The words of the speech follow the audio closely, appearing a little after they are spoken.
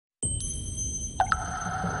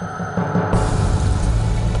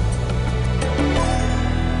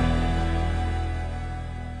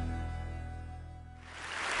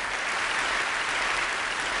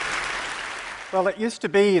Well, it used to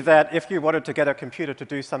be that if you wanted to get a computer to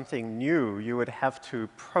do something new, you would have to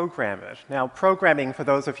program it. Now, programming, for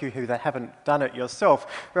those of you who haven't done it yourself,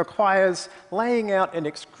 requires laying out in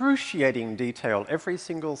excruciating detail every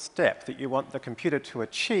single step that you want the computer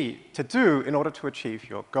to do in order to achieve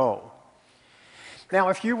your goal. Now,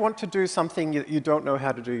 if you want to do something you don't know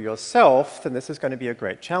how to do yourself, then this is going to be a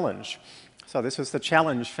great challenge. So this was the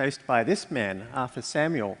challenge faced by this man, Arthur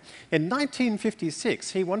Samuel. In 1956,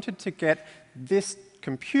 he wanted to get this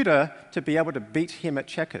computer to be able to beat him at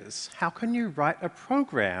checkers. How can you write a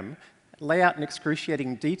program, lay out in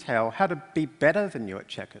excruciating detail how to be better than you at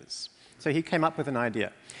checkers? So he came up with an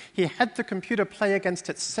idea. He had the computer play against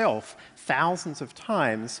itself thousands of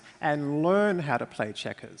times and learn how to play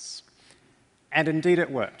checkers. And indeed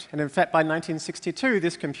it worked. And in fact, by 1962,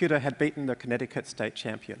 this computer had beaten the Connecticut state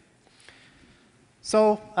champion.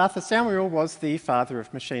 So Arthur Samuel was the father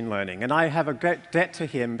of machine learning, and I have a great debt to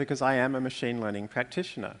him because I am a machine learning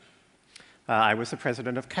practitioner. I was the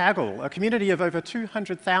president of Kaggle, a community of over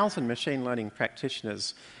 200,000 machine learning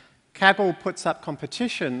practitioners. Kaggle puts up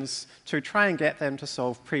competitions to try and get them to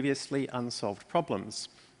solve previously unsolved problems,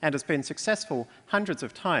 and has been successful hundreds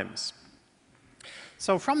of times.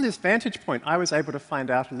 So from this vantage point, I was able to find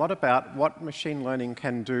out a lot about what machine learning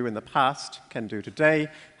can do in the past, can do today,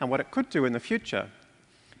 and what it could do in the future.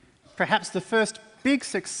 Perhaps the first big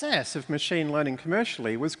success of machine learning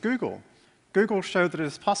commercially was Google. Google showed that it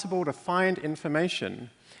is possible to find information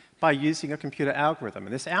by using a computer algorithm,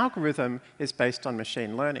 and this algorithm is based on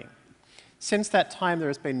machine learning. Since that time, there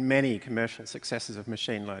has been many commercial successes of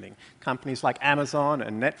machine learning. Companies like Amazon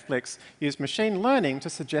and Netflix use machine learning to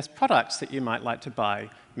suggest products that you might like to buy,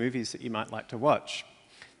 movies that you might like to watch.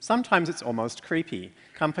 Sometimes it's almost creepy.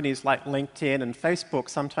 Companies like LinkedIn and Facebook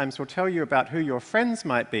sometimes will tell you about who your friends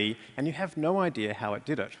might be, and you have no idea how it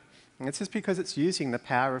did it. And this is because it's using the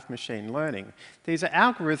power of machine learning. These are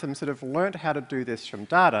algorithms that have learned how to do this from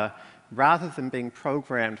data rather than being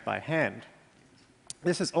programmed by hand.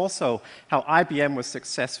 This is also how IBM was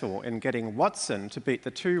successful in getting Watson to beat the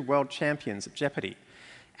two world champions at Jeopardy,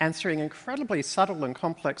 answering incredibly subtle and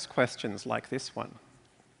complex questions like this one.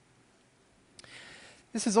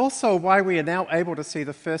 This is also why we are now able to see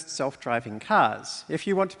the first self-driving cars. If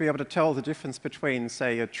you want to be able to tell the difference between,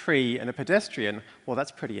 say, a tree and a pedestrian, well,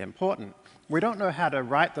 that's pretty important. We don't know how to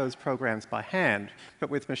write those programs by hand, but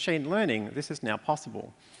with machine learning, this is now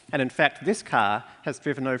possible. And in fact, this car has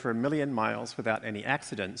driven over 1 million miles without any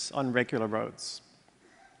accidents on regular roads.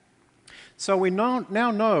 So we now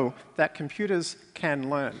know that computers can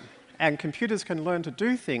learn. And computers can learn to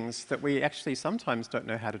do things that we actually sometimes don't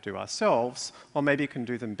know how to do ourselves, or maybe can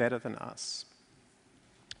do them better than us.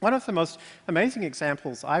 One of the most amazing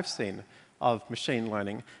examples I've seen of machine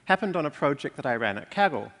learning happened on a project that I ran at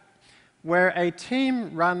Kaggle, where a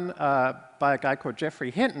team run by a guy called Geoffrey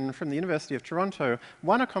Hinton from the University of Toronto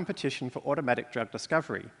won a competition for automatic drug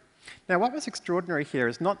discovery. Now, what was extraordinary here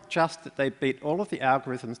is not just that they beat all of the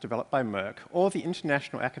algorithms developed by Merck or the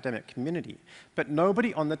international academic community, but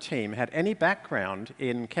nobody on the team had any background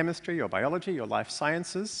in chemistry or biology or life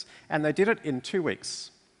sciences, and they did it in 2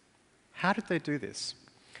 weeks. How did they do this?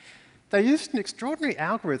 They used an extraordinary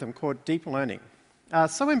algorithm called deep learning.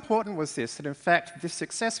 So important was this that, in fact, this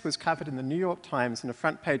success was covered in the New York Times in a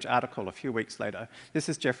front-page article a few weeks later. This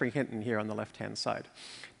is Geoffrey Hinton here on the left-hand side.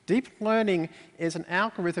 Deep learning is an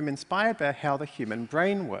algorithm inspired by how the human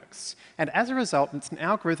brain works. And as a result, it's an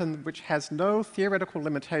algorithm which has no theoretical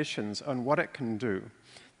limitations on what it can do.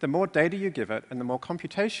 The more data you give it and the more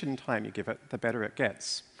computation time you give it, the better it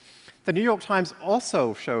gets. The New York Times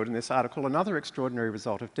also showed in this article another extraordinary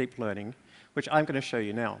result of deep learning, which I'm going to show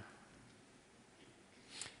you now.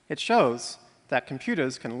 It shows that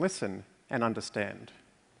computers can listen and understand.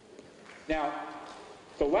 Now,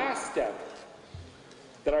 the last step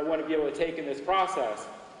that I want to be able to take in this process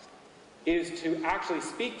is to actually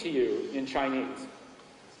speak to you in Chinese.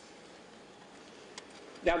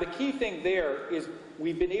 Now, the key thing there is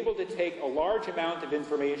we've been able to take a large amount of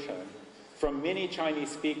information from many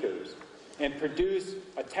Chinese speakers and produce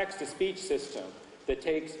a text-to-speech system that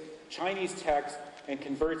takes Chinese text and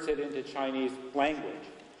converts it into Chinese language.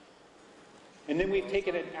 And then we've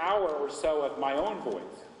taken an hour or so of my own voice,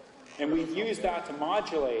 and we've used that to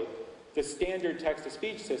modulate the standard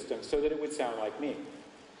text-to-speech system so that it would sound like me.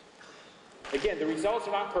 Again, the results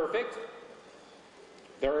are not perfect.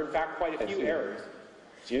 There are, in fact, quite a few errors.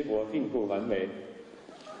 结果并不完美。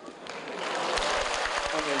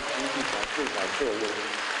他们集体反复改错误。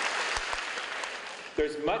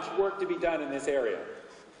There's much work to be done in this area.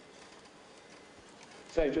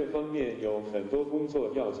 在这方面有很多工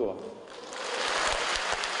作要做。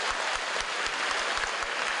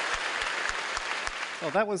Well,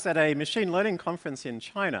 that was at a machine learning conference in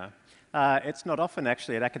China. It's not often,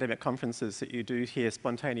 actually, at academic conferences that you do hear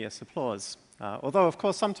spontaneous applause. Although, of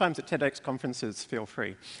course, sometimes at TEDx conferences, feel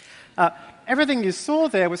free. Everything you saw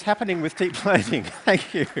there was happening with deep learning.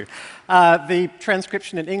 Thank you. The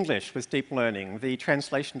transcription in English was deep learning. The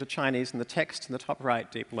translation to Chinese and the text in the top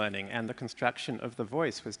right, deep learning. And the construction of the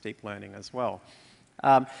voice was deep learning as well.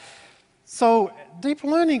 So deep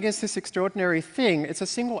learning is this extraordinary thing. It's a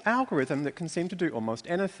single algorithm that can seem to do almost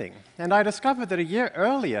anything. And I discovered that a year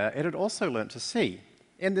earlier, it had also learned to see.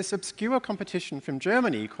 In this obscure competition from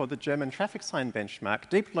Germany called the German Traffic Sign Benchmark,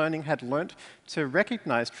 deep learning had learnt to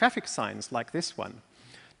recognize traffic signs like this one.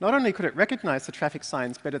 Not only could it recognize the traffic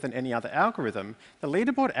signs better than any other algorithm, the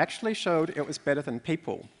leaderboard actually showed it was better than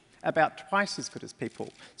people, about twice as good as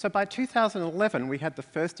people. So by 2011, we had the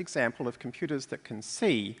first example of computers that can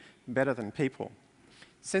see better than people.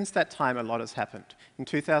 Since that time, a lot has happened. In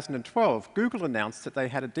 2012, Google announced that they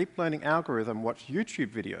had a deep learning algorithm watch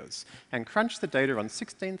YouTube videos and crunch the data on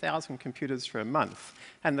 16,000 computers for a month.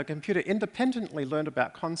 And the computer independently learned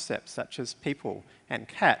about concepts such as people and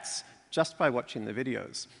cats just by watching the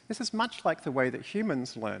videos. This is much like the way that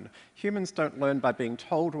humans learn. Humans don't learn by being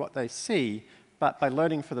told what they see, but by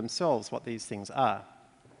learning for themselves what these things are.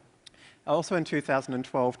 Also in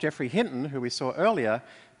 2012, Geoffrey Hinton, who we saw earlier,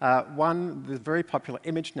 won the very popular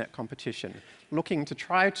ImageNet competition, looking to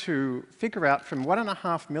try to figure out from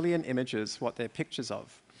 1.5 million images what they're pictures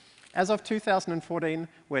of. As of 2014,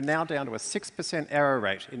 we're now down to a 6% error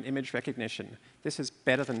rate in image recognition. This is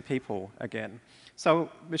better than people again. So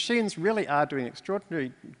machines really are doing an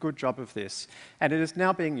extraordinarily good job of this, and it is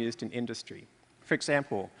now being used in industry. For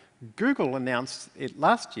example, Google announced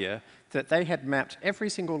last year that they had mapped every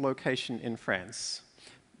single location in France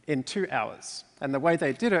in 2 hours. And the way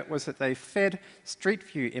they did it was that they fed street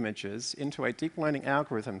view images into a deep learning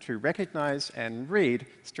algorithm to recognize and read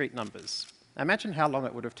street numbers. Imagine how long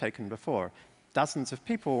it would have taken before. Dozens of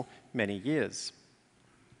people, many years.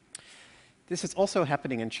 This is also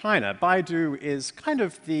happening in China. Baidu is kind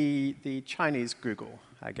of the Chinese Google,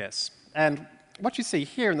 I guess. And what you see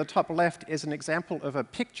here in the top left is an example of a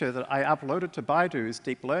picture that I uploaded to Baidu's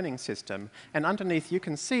deep learning system. And underneath, you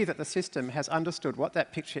can see that the system has understood what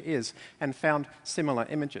that picture is and found similar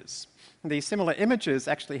images. And these similar images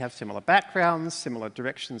actually have similar backgrounds, similar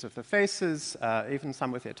directions of the faces, even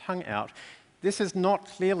some with their tongue out. This is not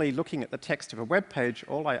clearly looking at the text of a web page.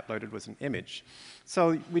 All I uploaded was an image.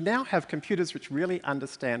 So we now have computers which really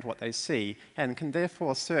understand what they see and can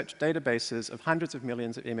therefore search databases of hundreds of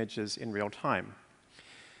millions of images in real time.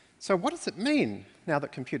 So what does it mean now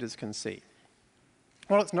that computers can see?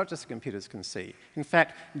 Well, it's not just that computers can see. In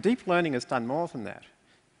fact, deep learning has done more than that.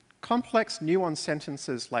 Complex, nuanced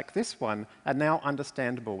sentences like this one are now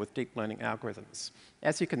understandable with deep learning algorithms.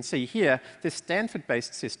 As you can see here, this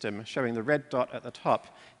Stanford-based system, showing the red dot at the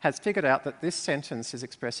top, has figured out that this sentence is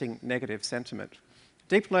expressing negative sentiment.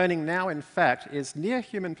 Deep learning now, in fact, is near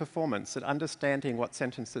human performance at understanding what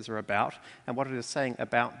sentences are about and what it is saying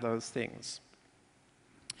about those things.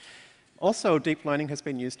 Also, deep learning has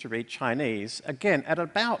been used to read Chinese, again, at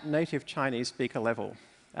about native Chinese speaker level.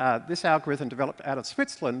 This algorithm developed out of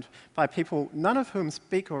Switzerland by people, none of whom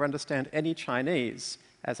speak or understand any Chinese.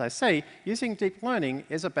 As I say, using deep learning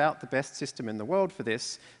is about the best system in the world for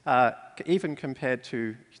this, even compared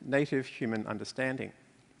to native human understanding.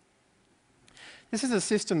 This is a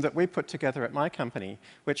system that we put together at my company,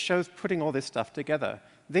 which shows putting all this stuff together.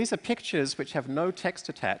 These are pictures which have no text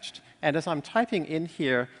attached, and as I'm typing in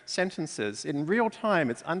here sentences, in real time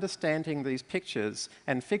it's understanding these pictures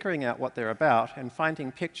and figuring out what they're about and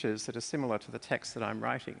finding pictures that are similar to the text that I'm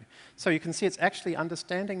writing. So you can see it's actually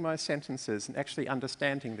understanding my sentences and actually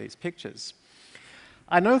understanding these pictures.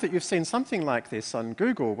 I know that you've seen something like this on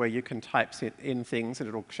Google where you can type in things and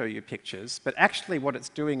it'll show you pictures, but actually what it's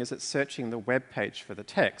doing is it's searching the web page for the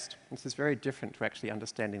text. This is very different to actually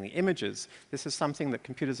understanding the images. This is something that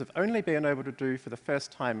computers have only been able to do for the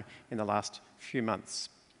first time in the last few months.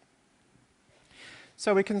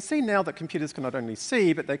 So we can see now that computers can not only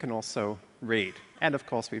see, but they can also read. And of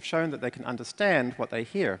course, we've shown that they can understand what they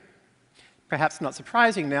hear. Perhaps not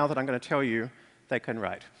surprising now that I'm going to tell you they can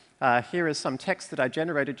write. Here is some text that I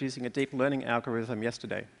generated using a deep learning algorithm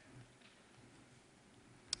yesterday.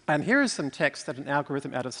 And here is some text that an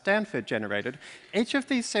algorithm out of Stanford generated. Each of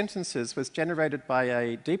these sentences was generated by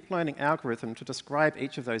a deep learning algorithm to describe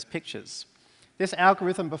each of those pictures. This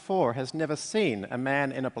algorithm before has never seen a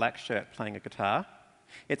man in a black shirt playing a guitar.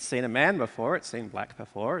 It's seen a man before, it's seen black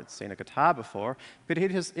before, it's seen a guitar before, but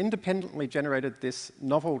it has independently generated this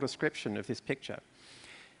novel description of this picture.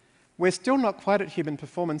 We're still not quite at human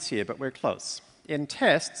performance here, but we're close. in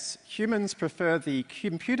tests, humans prefer the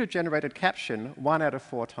computer-generated caption 1 out of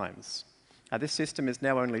 4 times. This system is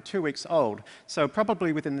now only 2 weeks old, so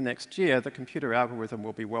probably within the next year, the computer algorithm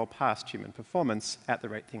will be well past human performance at the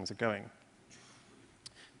rate things are going.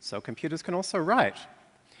 So computers can also write.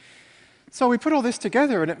 So we put all this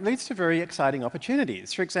together, and it leads to very exciting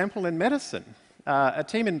opportunities. For example, in medicine, a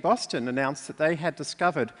team in Boston announced that they had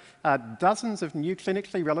discovered dozens of new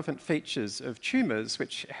clinically relevant features of tumors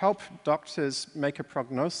which help doctors make a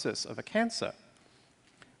prognosis of a cancer.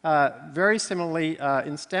 Very similarly,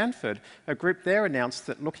 in Stanford, a group there announced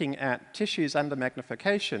that looking at tissues under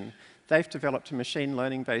magnification, they've developed a machine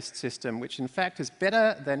learning-based system which in fact is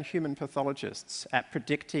better than human pathologists at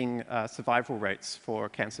predicting survival rates for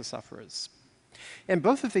cancer sufferers. In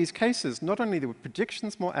both of these cases, not only were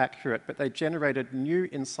predictions more accurate, but they generated new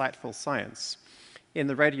insightful science. In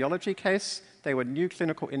the radiology case, they were new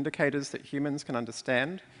clinical indicators that humans can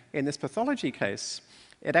understand. In this pathology case,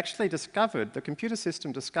 it actually discovered, the computer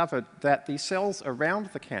system discovered that the cells around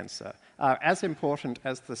the cancer are as important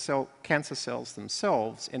as the cancer cells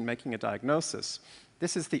themselves in making a diagnosis.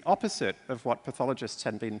 This is the opposite of what pathologists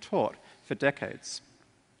had been taught for decades.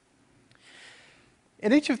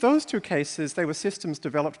 In each of those 2 cases, they were systems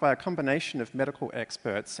developed by a combination of medical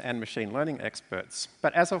experts and machine learning experts.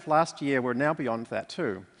 But as of last year, we're now beyond that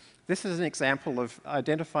too. This is an example of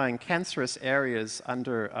identifying cancerous areas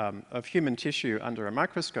of human tissue under a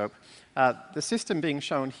microscope. The system being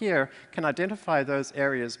shown here can identify those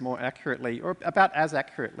areas more accurately, or about as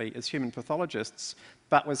accurately as human pathologists,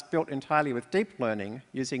 but was built entirely with deep learning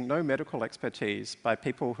using no medical expertise by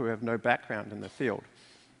people who have no background in the field.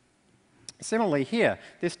 Similarly here,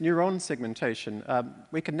 this neuron segmentation,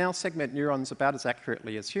 we can now segment neurons about as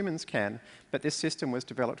accurately as humans can, but this system was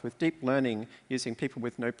developed with deep learning using people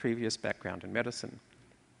with no previous background in medicine.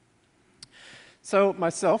 So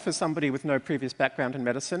myself, as somebody with no previous background in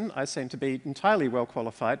medicine, I seem to be entirely well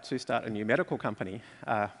qualified to start a new medical company,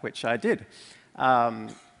 which I did.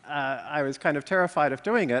 I was kind of terrified of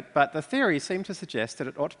doing it, but the theory seemed to suggest that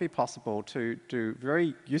it ought to be possible to do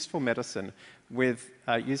very useful medicine with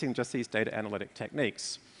using just these data analytic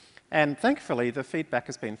techniques. And thankfully, the feedback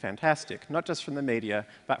has been fantastic, not just from the media,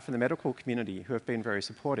 but from the medical community, who have been very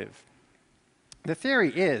supportive. The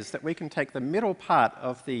theory is that we can take the middle part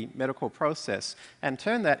of the medical process and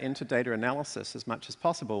turn that into data analysis as much as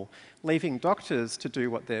possible, leaving doctors to do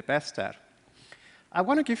what they're best at. I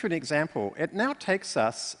want to give you an example. It now takes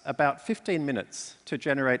us about 15 minutes to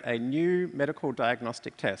generate a new medical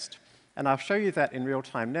diagnostic test. And I'll show you that in real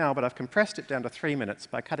time now, but I've compressed it down to 3 minutes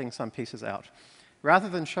by cutting some pieces out. Rather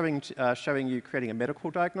than showing you creating a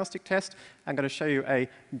medical diagnostic test, I'm going to show you a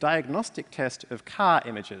diagnostic test of car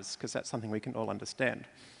images, because that's something we can all understand.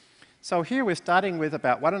 So here we're starting with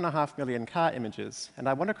about 1.5 million car images, and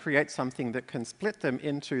I want to create something that can split them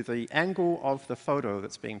into the angle of the photo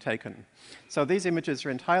that's being taken. So these images are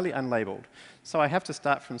entirely unlabeled, so I have to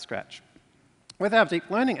start from scratch. With our deep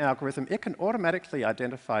learning algorithm, it can automatically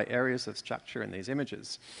identify areas of structure in these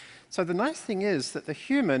images. So the nice thing is that the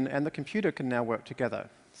human and the computer can now work together.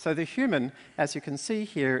 So the human, as you can see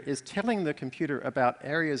here, is telling the computer about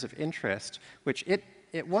areas of interest, which it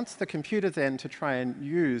wants the computer then to try and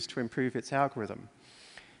use to improve its algorithm.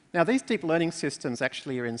 Now, these deep learning systems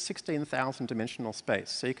actually are in 16,000 dimensional space.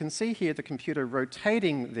 So you can see here the computer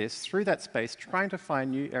rotating this through that space, trying to find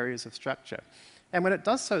new areas of structure. And when it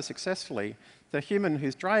does so successfully, the human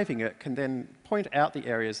who's driving it can then point out the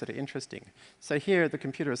areas that are interesting. So here, the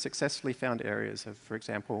computer has successfully found areas of, for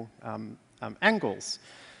example, angles.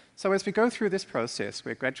 So as we go through this process,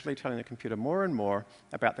 we're gradually telling the computer more and more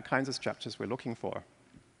about the kinds of structures we're looking for.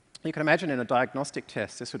 You can imagine in a diagnostic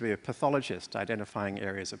test, this would be a pathologist identifying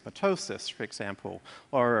areas of mitosis, for example,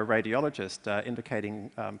 or a radiologist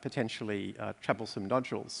indicating potentially troublesome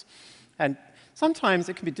nodules. And sometimes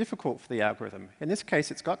it can be difficult for the algorithm. In this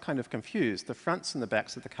case, it's got kind of confused. The fronts and the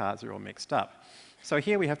backs of the cars are all mixed up. So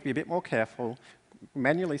here we have to be a bit more careful,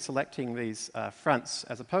 manually selecting these fronts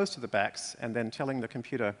as opposed to the backs, and then telling the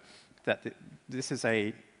computer that this is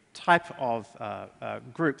a type of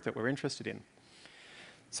group that we're interested in.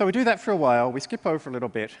 So we do that for a while, we skip over a little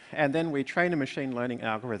bit, and then we train a machine learning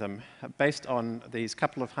algorithm based on these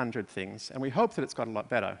couple of hundred things, and we hope that it's got a lot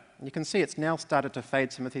better. And you can see it's now started to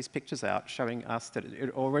fade some of these pictures out, showing us that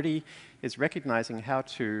it already is recognizing how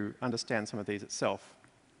to understand some of these itself.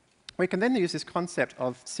 We can then use this concept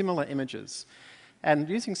of similar images. And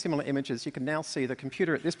using similar images, you can now see the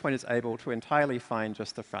computer at this point is able to entirely find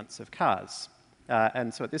just the fronts of cars.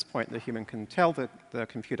 And so at this point, the human can tell the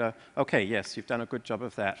computer, OK, yes, you've done a good job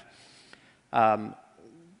of that.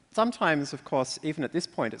 Sometimes, of course, even at this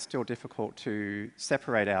point, it's still difficult to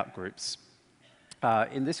separate out groups.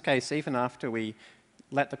 In this case, even after we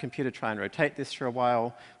let the computer try and rotate this for a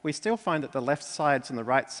while, we still find that the left sides and the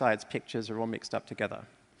right sides pictures are all mixed up together.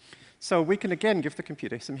 So we can again give the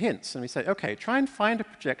computer some hints, and we say, okay, try and find a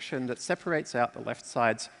projection that separates out the left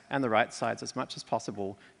sides and the right sides as much as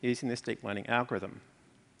possible using this deep learning algorithm.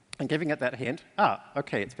 And giving it that hint,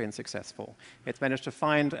 okay, it's been successful. It's managed to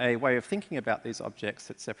find a way of thinking about these objects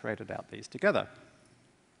that separated out these together.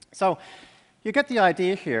 So you get the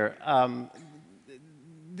idea here.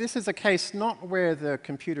 This is a case not where the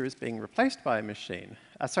computer is being replaced by a machine.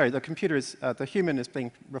 The human is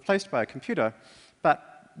being replaced by a computer, but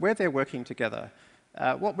where they're working together.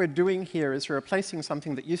 What we're doing here is we're replacing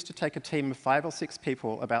something that used to take a team of 5 or 6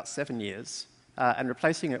 people about 7 years, and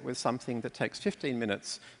replacing it with something that takes 15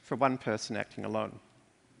 minutes for one person acting alone.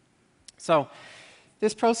 So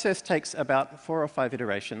this process takes about 4 or 5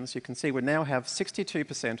 iterations. You can see we now have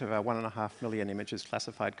 62% of our 1.5 million images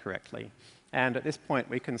classified correctly. And at this point,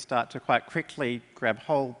 we can start to quite quickly grab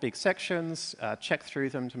whole big sections, check through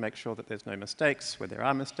them to make sure that there's no mistakes. Where there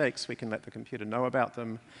are mistakes, we can let the computer know about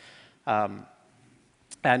them.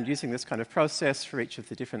 And using this kind of process for each of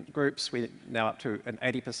the different groups, we're now up to an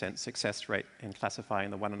 80% success rate in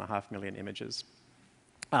classifying the 1.5 million images.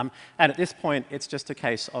 And at this point, it's just a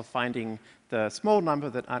case of finding the small number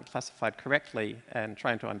that aren't classified correctly and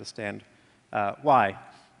trying to understand why.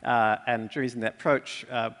 And using that approach,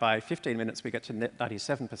 by 15 minutes, we get to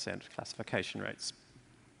 97% classification rates.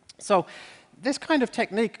 So this kind of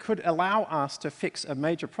technique could allow us to fix a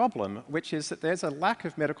major problem, which is that there's a lack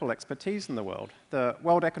of medical expertise in the world. The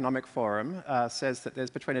World Economic Forum says that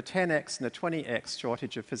there's between a 10x and a 20x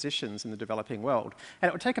shortage of physicians in the developing world. And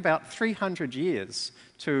it would take about 300 years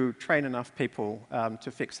to train enough people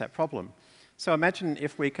to fix that problem. So imagine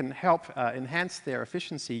if we can help enhance their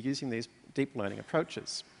efficiency using these deep learning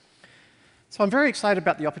approaches. So I'm very excited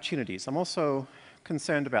about the opportunities. I'm also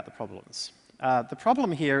concerned about the problems. The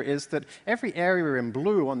problem here is that every area in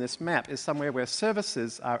blue on this map is somewhere where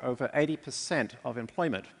services are over 80% of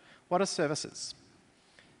employment. What are services?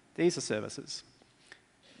 These are services.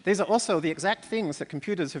 These are also the exact things that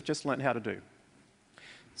computers have just learned how to do.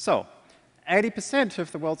 So 80%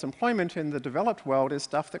 of the world's employment in the developed world is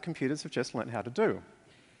stuff that computers have just learned how to do.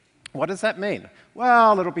 What does that mean?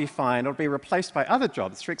 Well, it'll be fine. It'll be replaced by other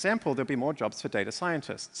jobs. For example, there'll be more jobs for data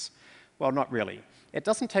scientists. Well, not really. It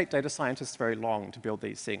doesn't take data scientists very long to build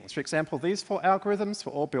these things. For example, these 4 algorithms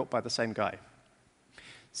were all built by the same guy.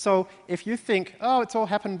 So if you think, oh, it's all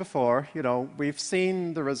happened before, you know, we've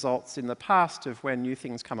seen the results in the past of when new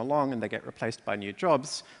things come along and they get replaced by new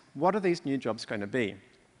jobs, what are these new jobs going to be?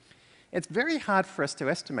 It's very hard for us to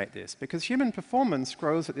estimate this because human performance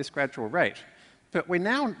grows at this gradual rate. But we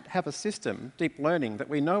now have a system, deep learning, that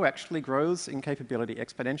we know actually grows in capability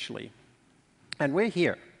exponentially. And we're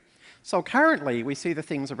here. So currently, we see the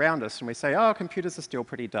things around us and we say, oh, computers are still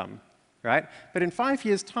pretty dumb, right? But in 5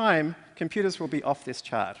 years' time, computers will be off this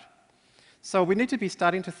chart. So we need to be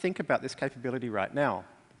starting to think about this capability right now.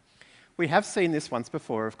 We have seen this once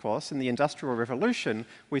before, of course. In the Industrial Revolution,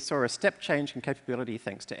 we saw a step change in capability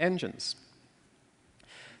thanks to engines.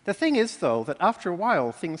 The thing is, though, that after a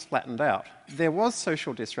while, things flattened out. There was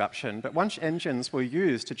social disruption, but once engines were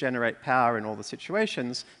used to generate power in all the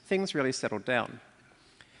situations, things really settled down.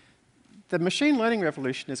 The machine learning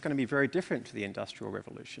revolution is going to be very different to the Industrial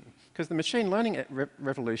Revolution, because the machine learning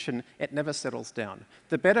revolution, it never settles down.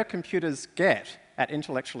 The better computers get at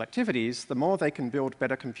intellectual activities, the more they can build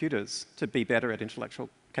better computers to be better at intellectual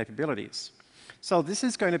capabilities. So this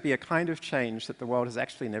is going to be a kind of change that the world has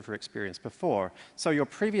actually never experienced before. So your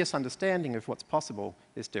previous understanding of what's possible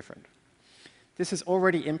is different. This is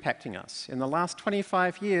already impacting us. In the last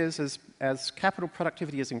 25 years, as capital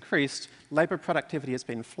productivity has increased, labor productivity has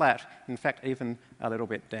been flat, in fact, even a little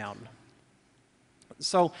bit down.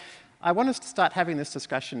 So I want us to start having this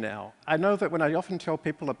discussion now. I know that when I often tell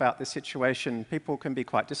people about this situation, people can be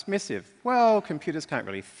quite dismissive. Well, computers can't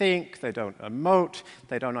really think, they don't emote,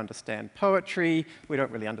 they don't understand poetry, we don't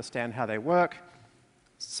really understand how they work.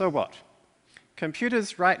 So what?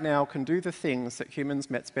 Computers right now can do the things that humans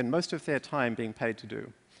spend most of their time being paid to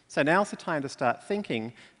do. So now's the time to start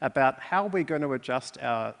thinking about how we're going to adjust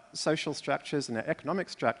our social structures and our economic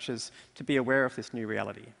structures to be aware of this new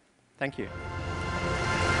reality. Thank you.